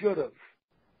they should have.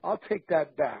 I'll take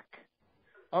that back.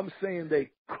 I'm saying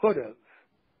they could have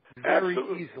very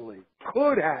easily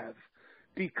could have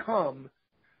become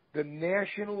the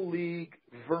National League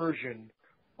version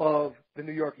of the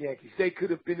New York Yankees. They could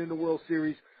have been in the World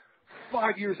Series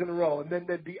 5 years in a row, and then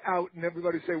they'd be out, and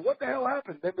everybody would say, "What the hell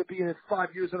happened?" Then they'd be in it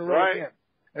 5 years in a row again.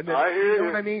 And then, I hear you know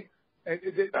what I mean?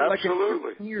 Absolutely.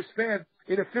 Like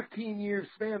in a 15-year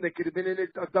span, they could have been in it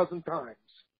a dozen times.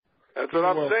 That's what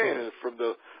I'm saying. From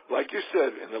the, like you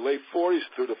said, in the late 40s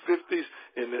through the 50s,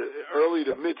 in the early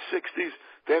to mid 60s,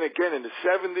 then again in the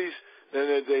 70s.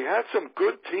 And they had some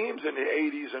good teams in the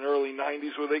 80s and early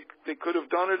 90s where they could have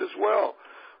done it as well.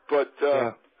 But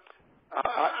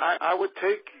I would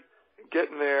take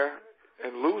getting there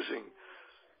and losing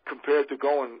compared to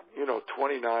going,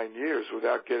 29 years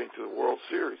without getting to the World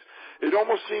Series. It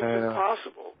almost seems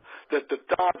impossible that the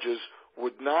Dodgers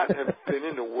would not have been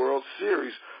in the World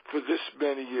Series for this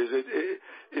many years.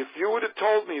 If you would have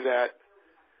told me that,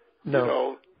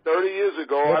 30 years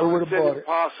ago, I would have said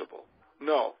impossible.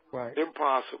 No,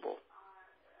 impossible.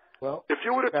 Well, if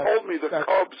you would have told me the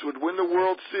Cubs would win the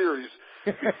World Series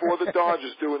before the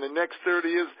Dodgers do in the next 30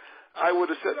 years, I would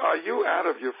have said, "Are you out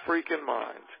of your freaking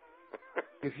mind?"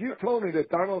 If you told me that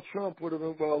Donald Trump would have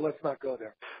been, well, let's not go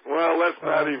there. Well, let's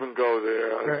not even go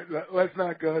there. Let's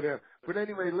not go there. But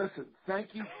anyway, listen,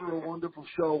 thank you for a wonderful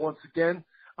show once again.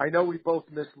 I know we both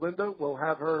miss Linda. We'll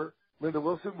have her, Linda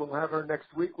Wilson, we'll have her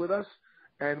next week with us,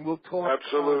 and we'll talk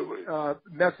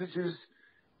messages.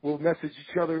 We'll message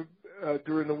each other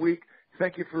during the week.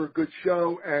 Thank you for a good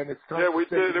show, and it's time to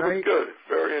say did. Good night. It was good.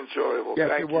 Very enjoyable. Yes,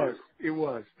 Thank you. It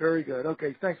was. Very good.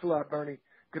 Okay, thanks a lot, Bernie.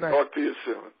 Good night. Talk to you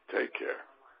soon. Take care.